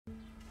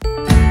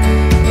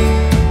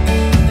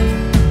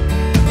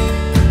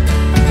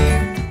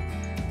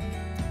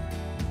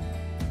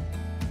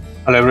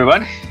Hello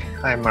everyone,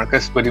 I'm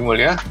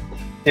MarcusBnextgen.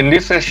 In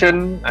this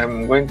session,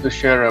 I'm going to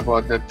share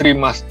about the 3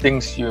 must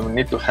things you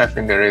need to have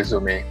in the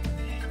resume.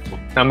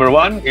 Number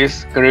 1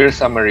 is career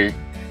summary.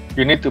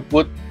 You need to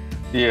put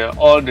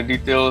all the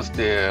details,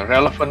 the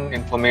relevant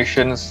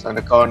informations on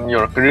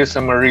your career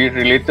summary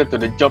related to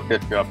the job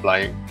that you're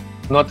applying.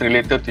 Not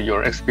related to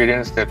your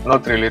experience,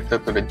 not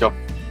related to the job,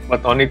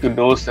 but only to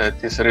those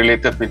that is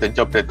related with the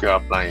job that you're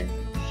applying.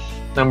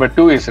 Number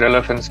 2 is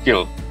relevant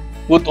skill.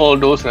 Put all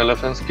those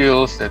relevant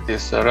skills that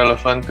is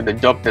relevant to the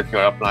job that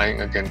you're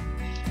applying again.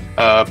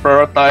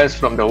 Prioritize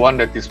from the one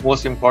that is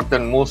most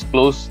important, most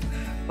close,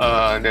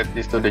 that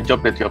is to the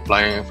job that you're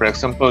applying. For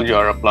example, you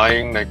are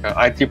applying like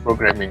IT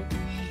programming.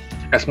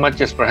 As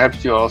much as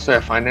perhaps you also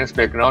have finance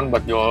background,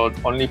 but you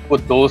only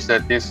put those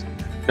that is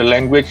the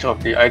language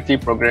of the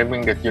IT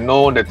programming that you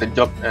know that the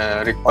job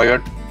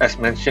required as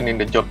mentioned in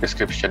the job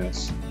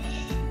descriptions.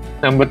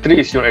 Number 3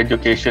 is your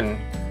education.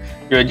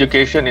 Your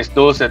education is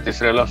those that is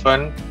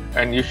relevant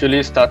and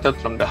usually started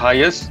from the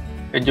highest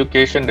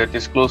education that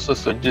is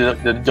closest to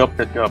the job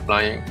that you're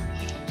applying.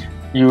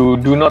 You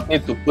do not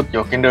need to put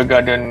your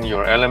kindergarten,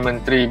 your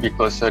elementary,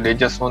 because they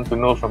just want to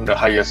know from the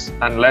highest.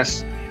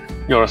 Unless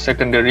your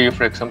secondary,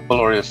 for example,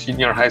 or your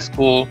senior high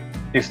school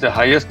is the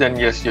highest, then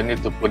yes, you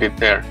need to put it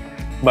there.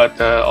 But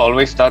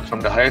always start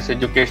from the highest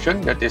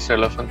education that is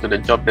relevant to the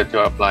job that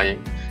you're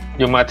applying.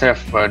 You might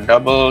have a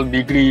double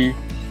degree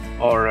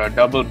or a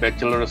double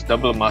bachelor's,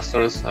 double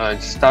master's.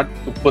 Start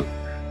to put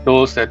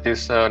those that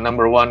is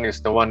number 1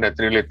 is the one that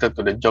related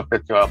to the job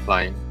that you're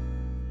applying.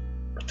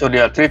 So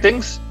there are 3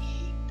 things.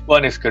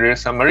 1 is career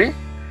summary.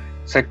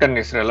 2nd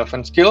is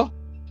relevant skill.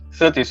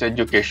 3rd is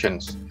education.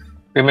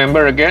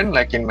 Remember again,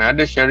 like in my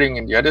other sharing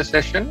in the other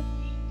session,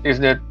 is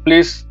that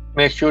please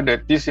make sure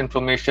that these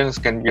informations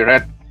can be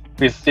read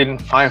within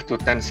 5 to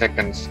 10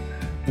 seconds.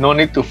 No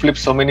need to flip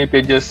so many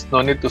pages.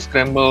 No need to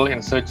scramble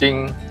in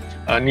searching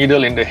a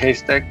needle in the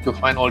haystack to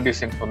find all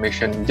this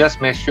information. Just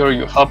make sure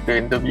you help the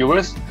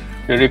interviewers,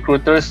 the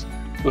recruiters,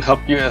 to help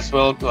you as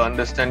well to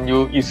understand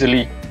you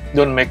easily.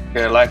 Don't make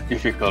their life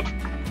difficult.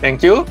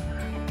 Thank you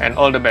and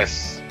all the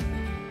best.